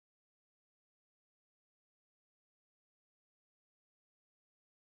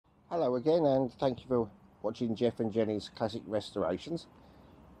Hello again, and thank you for watching Jeff and Jenny's Classic Restorations.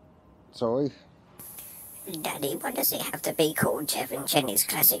 Sorry. Daddy, why does it have to be called Jeff and Jenny's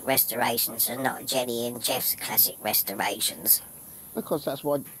Classic Restorations and not Jenny and Jeff's Classic Restorations? Because that's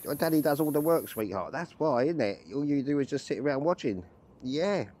why Daddy does all the work, sweetheart. That's why, isn't it? All you do is just sit around watching.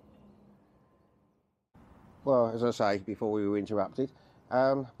 Yeah. Well, as I say, before we were interrupted,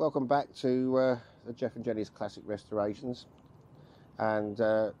 welcome back to the Jeff and Jenny's Classic Restorations. And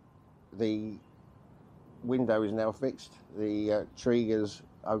the window is now fixed. The tree is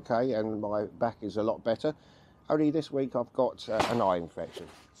okay, and my back is a lot better. Only this week I've got an eye infection,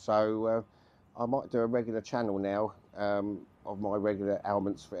 so I might do a regular channel now of my regular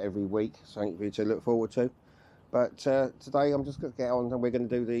ailments for every week, something for you to look forward to. But today I'm just going to get on, and we're going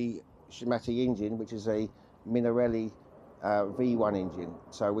to do the Cimatti engine, which is a Minarelli V1 engine.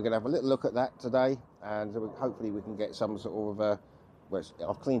 So we're going to have a little look at that today, and hopefully we can get some sort of well,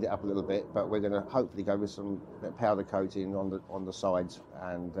 I've cleaned it up a little bit, but we're going to hopefully go with some powder coating on the sides,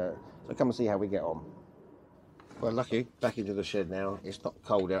 and so come and see how we get on. Well, lucky, back into the shed now. It's not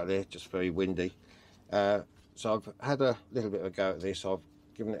cold out there, just very windy. So I've had a little bit of a go at this. I've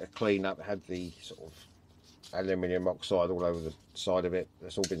given it a clean up, had the sort of aluminium oxide all over the side of it.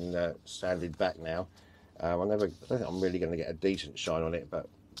 It's all been sanded back now. I don't think I'm really going to get a decent shine on it, but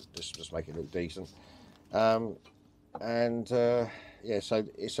just make it look decent. Yeah, so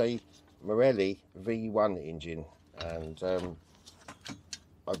it's a Minarelli V1 engine, and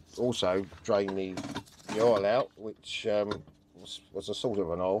I've also drained the oil out, which was a sort of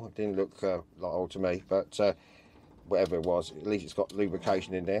an oil. It didn't look like oil to me, but whatever it was, at least it's got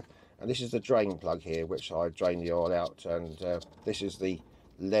lubrication in there. And this is the drain plug here, which I drained the oil out, and this is the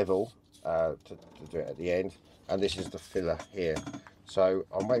level to do it at the end, and this is the filler here. So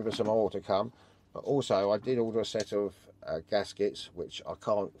I'm waiting for some oil to come, but also I did order a set of gaskets, which I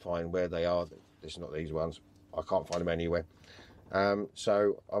can't find where they are. This is not these ones. I can't find them anywhere.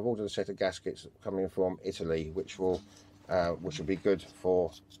 So I've ordered a set of gaskets coming from Italy, which will be good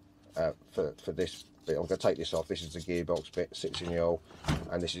for this bit. I'm going to take this off. This is the gearbox bit, sits in the oil,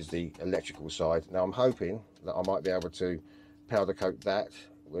 and this is the electrical side. Now I'm hoping that I might be able to powder coat that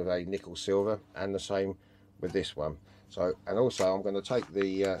with a nickel silver, and the same with this one. So, and also I'm going to take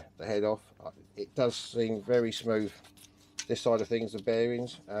the head off. It does seem very smooth, this side of things, the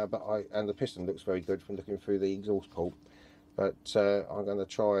bearings, and the piston looks very good from looking through the exhaust port. But I'm going to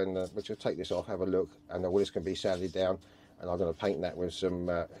try and we'll just take this off, have a look, and all this can be sanded down, and I'm going to paint that with some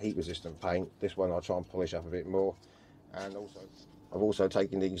heat resistant paint. This one I'll try and polish up a bit more. And also I've also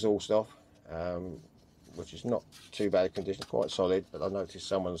taken the exhaust off, which is not too bad condition, quite solid, but I noticed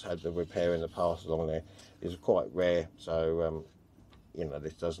someone's had the repair in the past along there. It's quite rare, so you know,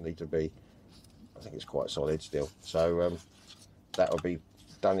 this does need to be, I think it's quite solid still. So that will be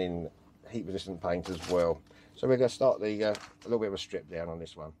done in heat resistant paint as well. So we're going to start a little bit of a strip down on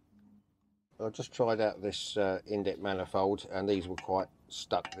this one. I just tried out this inlet manifold, and these were quite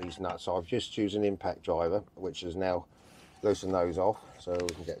stuck, these nuts. So I've just used an impact driver, which has now loosened those off, so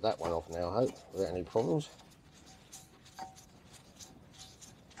we can get that one off now, I hope, without any problems.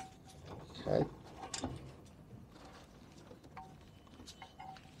 Okay.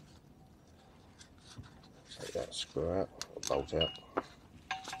 Take that screw out, or bolt out.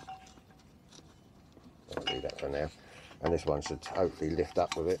 I'll do that for now. And this one should hopefully lift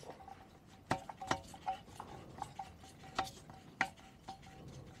up with it.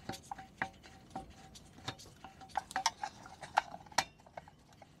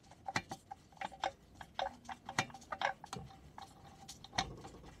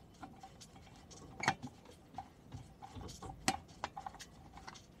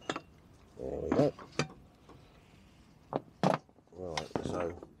 There we go. Right,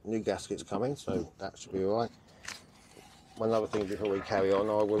 so new gaskets coming, so that should be alright. One other thing before we carry on,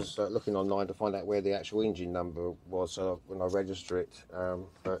 I was looking online to find out where the actual engine number was when I register it,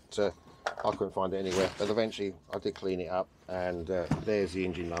 but I couldn't find it anywhere. But eventually I did clean it up, and there's the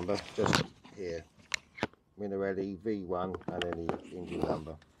engine number, just here. Minarelli V1, and then the engine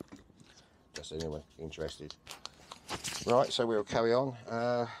number. Just anyway, interested. Right, so we'll carry on.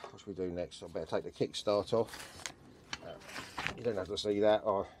 What should we do next? I better take the kickstart off. You don't have to see that.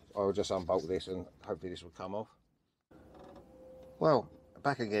 I'll just unbolt this, and hopefully this will come off. Well,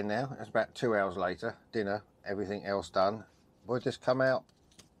 back again now. It's about 2 hours later. Dinner, everything else done. Will it just come out?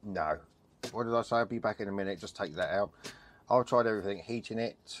 No. What did I say? I'll be back in a minute. Just take that out. I've tried everything, heating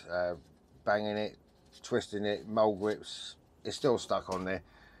it, banging it, twisting it, mold grips. It's still stuck on there.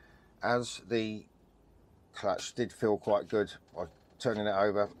 As the clutch did feel quite good, by turning it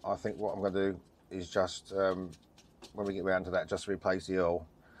over, I think what I'm going to do is just when we get round to that, just replace the oil.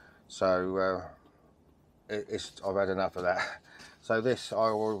 So I've had enough of that. So this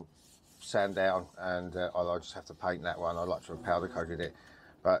I will sand down, and I'll just have to paint that one. I'd like to have powder coated it,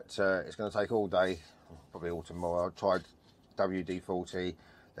 but it's going to take all day, probably all tomorrow. I tried WD-40,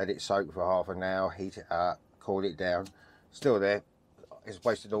 let it soak for half an hour, heat it up, cool it down, still there. It's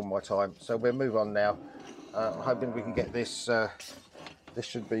wasted all my time, so we'll move on now. I'm hoping we can get this. This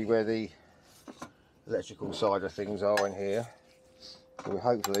should be where the electrical side of things are in here. So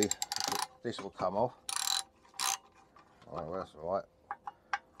hopefully this will come off. Oh, well, that's all right.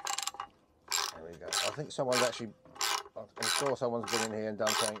 There we go. I think someone's actually, I'm sure someone's been in here and done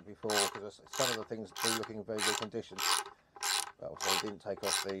something before, because some of the things do look in very good condition. But I didn't take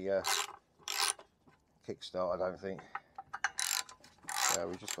off the kickstart, I don't think. So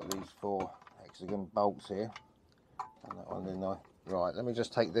we've just got these 4 hexagon bolts here. And that one, didn't I? Right, let me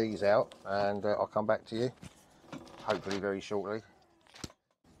just take these out, and I'll come back to you, hopefully very shortly.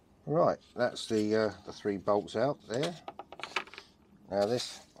 Right, that's the 3 bolts out there. Now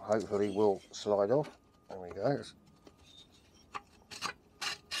this hopefully will slide off. There we go.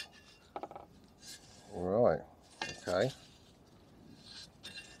 Right, okay.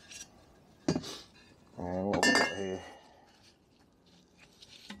 And what have we got here?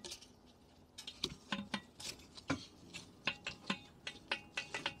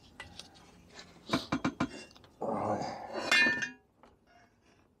 Right.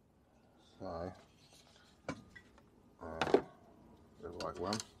 So, the right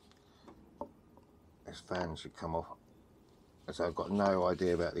one. This fan should come off. So I've got no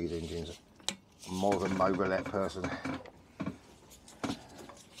idea about these engines. I'm more of a mobilette person.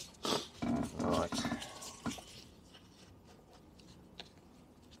 Right.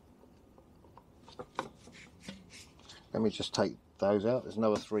 Let me just take those out. There's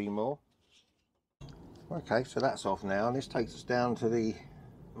another 3 more. Okay, so that's off now, and this takes us down to the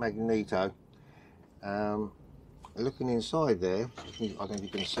magneto. Looking inside there, I don't know if you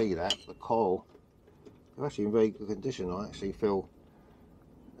can see that, the coil, they're actually in very good condition. I actually feel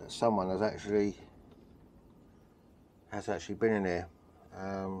that someone has actually been in here.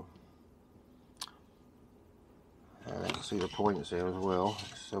 Let's see the points here as well.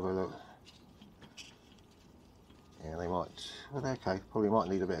 Let's have a look. Yeah, they might. Well, okay, probably might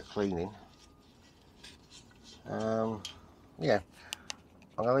need a bit of cleaning. Yeah,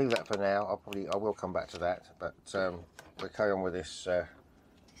 I'm going to leave that for now. I will come back to that, but we'll carry on with this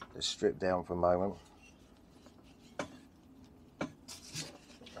this strip down for a moment.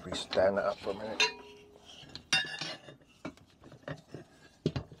 If we stand that up for a minute.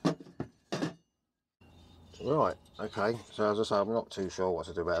 Right, okay, so as I say, I'm not too sure what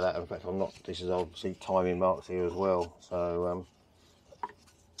to do about that. In fact, I'm not. This is obviously timing marks here as well, so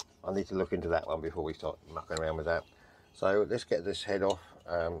I need to look into that one before we start mucking around with that. So let's get this head off,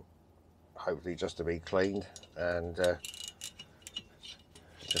 hopefully just to be cleaned, and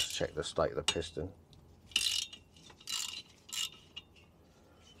just check the state of the piston.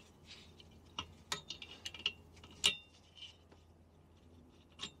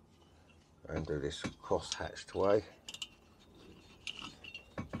 And do this cross-hatched way.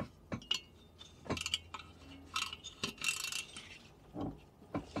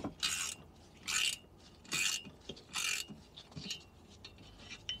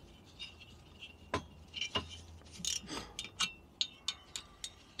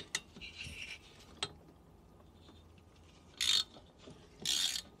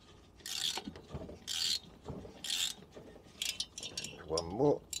 One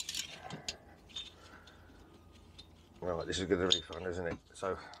more. Right, this is going to be fun, isn't it?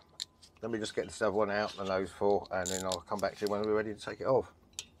 So let me just get this other one out and those 4, and then I'll come back to you when we're ready to take it off.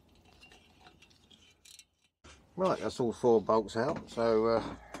 Right, that's all 4 bolts out, so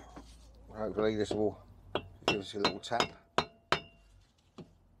hopefully this will give us a little tap.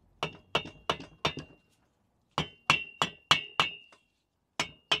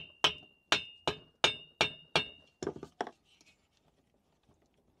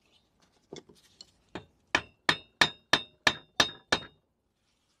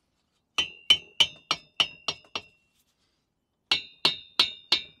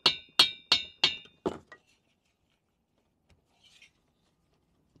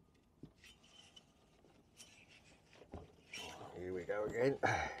 Here we go again.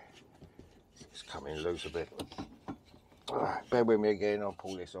 It's coming loose a bit. Bear with me again, I'll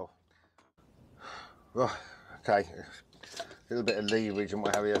pull this off. Right, okay. A little bit of leverage and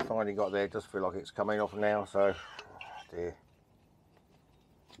what have you. Finally got there. It does feel like it's coming off now, so dear.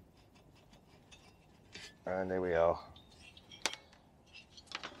 And there we are.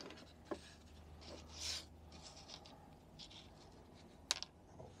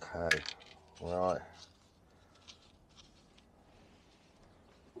 Okay, right.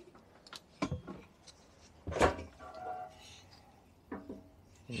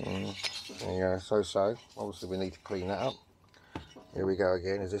 There you go, so. Obviously we need to clean that up. Here we go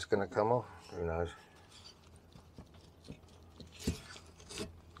again. Is this going to come off? Who knows?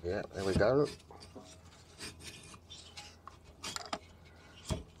 Yeah, there we go, look.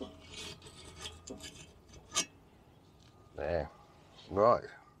 There. Right.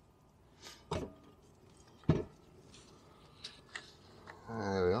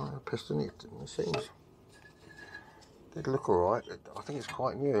 There we are, the piston, it seems. Did look alright. I think it's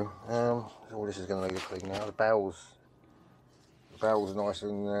quite new. All this is going to need to clean now. The bell's nice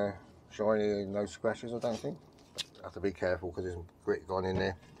and shiny, no scratches, I don't think. I have to be careful because there's grit gone in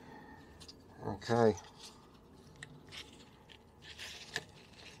there. Okay.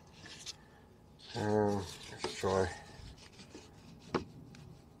 Let's try.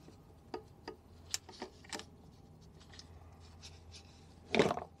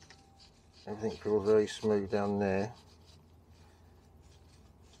 Everything feels very smooth down there.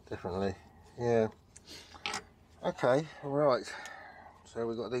 Definitely, yeah. Okay, right. So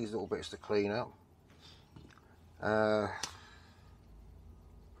we've got these little bits to clean up.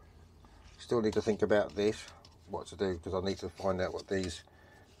 Still need to think about this, what to do, because I need to find out what these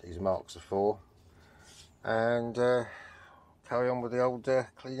marks are for, and carry on with the old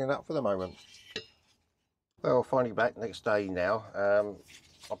cleaning up for the moment. Well, finally back next day now.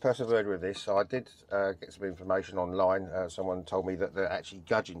 I persevered with this. So I did get some information online. Someone told me that they're actually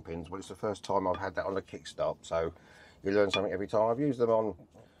gudgeon pins. Well, it's the first time I've had that on a kickstart, so you learn something every time. I've used them on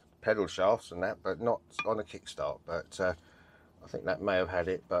pedal shafts and that, but not on a kickstart. But I think that may have had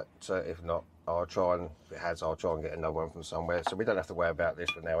it, but if not, I'll try and, if it has, I'll try and get another one from somewhere. So we don't have to worry about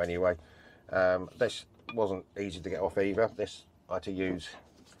this for now anyway. This wasn't easy to get off either. This I had to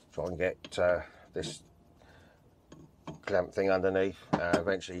try and get this clamp thing underneath.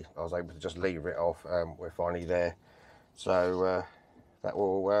 Eventually I was able to just lever it off. We're finally there, so that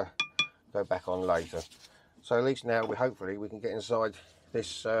will go back on later. So at least now hopefully we can get inside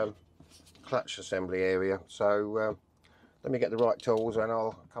this clutch assembly area. So let me get the right tools and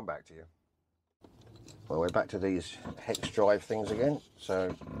I'll come back to you. Well, we're back to these hex drive things again.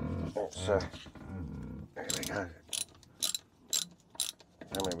 So let's there we go.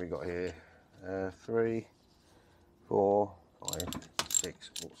 How many have we got here? 3, 4, 5,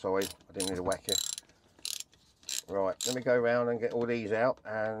 6. Oh, sorry, I didn't need to whack you. Right, let me go around and get all these out,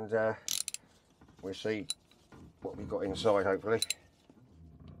 and we'll see what we've got inside, hopefully.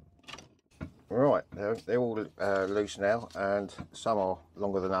 Right, they're all loose now, and some are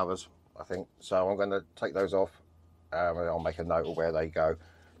longer than others, I think. So I'm going to take those off, and I'll make a note of where they go.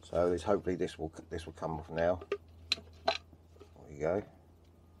 So hopefully this will come off now. There we go.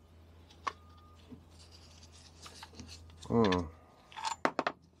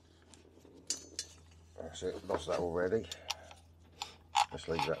 That's it, lost that already. Let's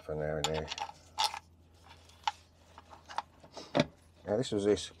leave that for now and there. Now this.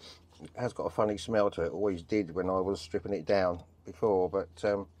 It has got a funny smell to it, always did when I was stripping it down before, but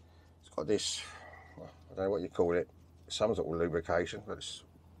it's got this, I don't know what you call it, some sort of lubrication, but it's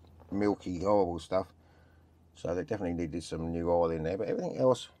milky, horrible stuff. So they definitely needed some new oil in there, but everything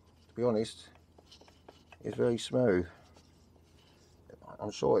else, to be honest, is very smooth. I'm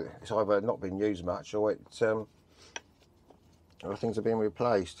sure it's either not been used much or things are being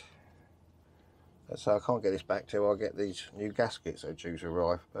replaced. So I can't get this back till I get these new gaskets that are due to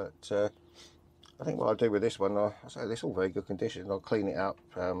arrive. But I think what I'll do with this one, I say this is all very good condition. I'll clean it up.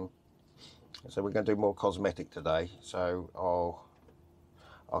 So we're going to do more cosmetic today. So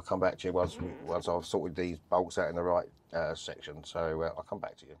I'll come back to you once I've sorted these bolts out in the right section. So I'll come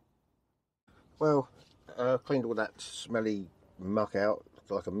back to you. Well, cleaned all that smelly muck out,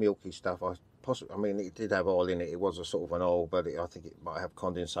 like a milky stuff. I mean, it did have oil in it. It was a sort of an oil, but I think it might have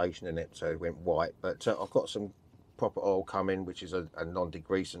condensation in it, so it went white. But I've got some proper oil coming, which is a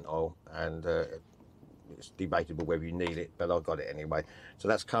non-degreasant oil, and it's debatable whether you need it, but I've got it anyway. So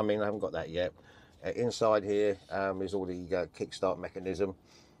that's coming. I haven't got that yet. Inside here is all the kickstart mechanism,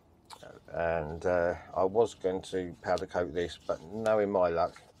 and I was going to powder coat this, but knowing my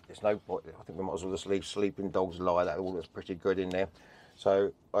luck, it's no point. I think we might as well just leave Sleeping Dogs Lie. That all looks pretty good in there.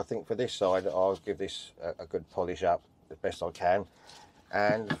 So I think for this side, I'll give this a good polish up as best I can.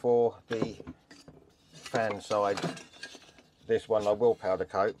 And for the fan side, this one I will powder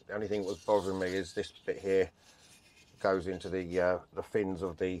coat. The only thing that was bothering me is this bit here goes into the fins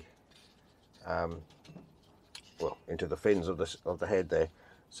of the well, into the fins of the head there.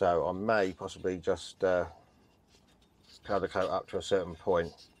 So I may possibly just powder coat up to a certain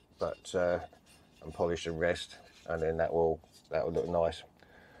point, but and polish and rest, and then that will look nice.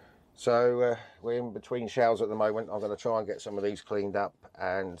 So we're in between showers at the moment. I'm going to try and get some of these cleaned up,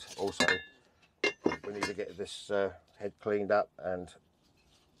 and also we need to get this head cleaned up and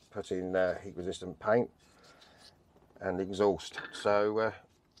put in heat resistant paint and exhaust. So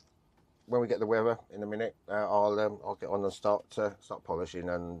when we get the weather in a minute, I'll get on and start polishing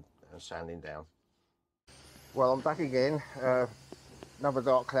and sanding down. Well, I'm back again. Another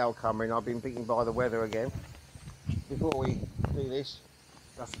dark cloud coming. I've been beaten by the weather again. Before we do this,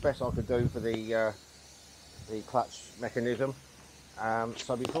 that's the best I could do for the clutch mechanism.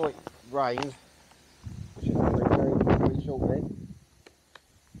 So before it rains, which is very shortly,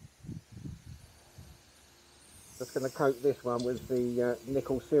 just going to coat this one with the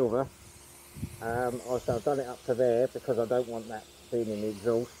nickel silver. I've done it up to there because I don't want that being in the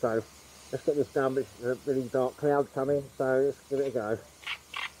exhaust. So let's get this done. It's a really dark cloud coming, so let's give it a go.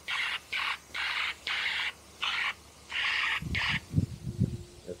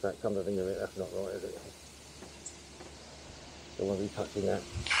 If that comes to think of it, that's not right, is it? Don't want to be touching that.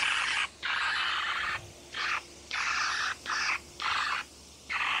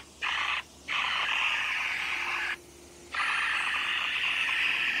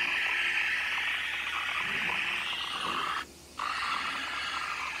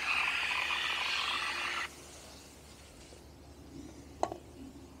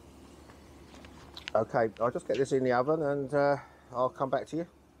 Okay, I'll just get this in the oven and I'll come back to you.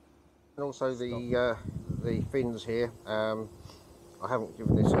 And also the fins here, I haven't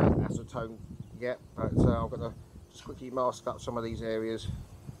given this acetone yet, but I'm going to just quickly mask up some of these areas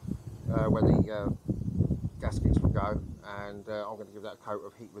where the gaskets will go, and I'm going to give that a coat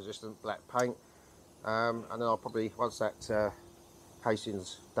of heat resistant black paint, and then I'll probably, once that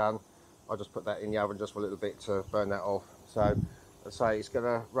casing's done, I'll just put that in the oven just for a little bit to burn that off. So I say it's going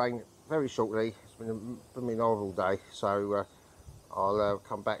to rain very shortly. It's been a horrible day, so I'll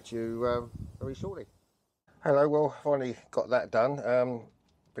come back to you very shortly. Hello, well, finally got that done.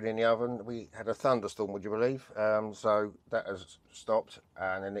 Been in the oven. We had a thunderstorm, would you believe? So that has stopped,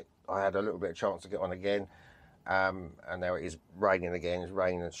 and then I had a little bit of chance to get on again, and now it is raining again. It's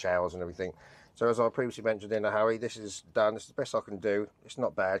raining and showers and everything. So as I previously mentioned in a hurry, this is done. It's the best I can do. It's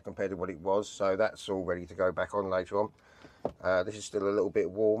not bad compared to what it was, so that's all ready to go back on later on. This is still a little bit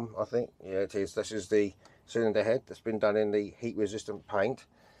warm, I think. Yeah, it is. This is the cylinder head that's been done in the heat resistant paint.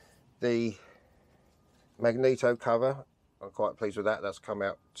 The magneto cover, I'm quite pleased with that. That's come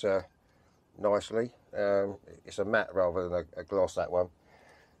out nicely. It's a matte rather than a gloss, that one.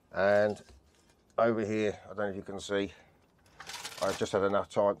 And over here, I don't know if you can see, I've just had enough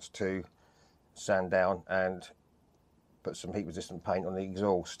chance to sand down and put some heat resistant paint on the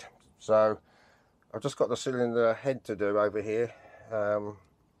exhaust. So I've just got the cylinder head to do over here. I'll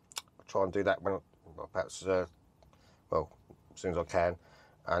try and do that when, perhaps, well, as soon as I can,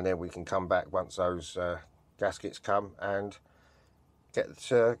 and then we can come back once those gaskets come and get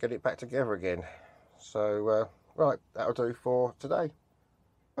it back together again. So right, that'll do for today.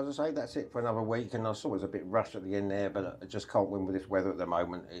 As I say, that's it for another week, and I saw it was a bit rushed at the end there, but I just can't win with this weather at the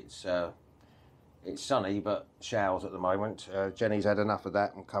moment. It's sunny, but showers at the moment. Jenny's had enough of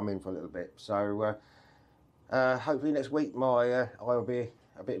that and come in for a little bit. So hopefully next week my eye will be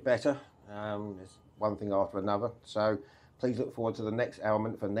a bit better. It's one thing after another. So please look forward to the next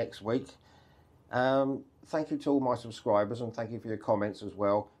element for next week. Thank you to all my subscribers, and thank you for your comments as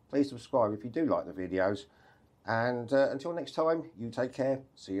well. Please subscribe if you do like the videos. And until next time, you take care.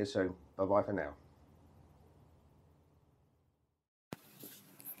 See you soon. Bye-bye for now.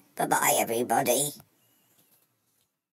 Bye-bye, everybody.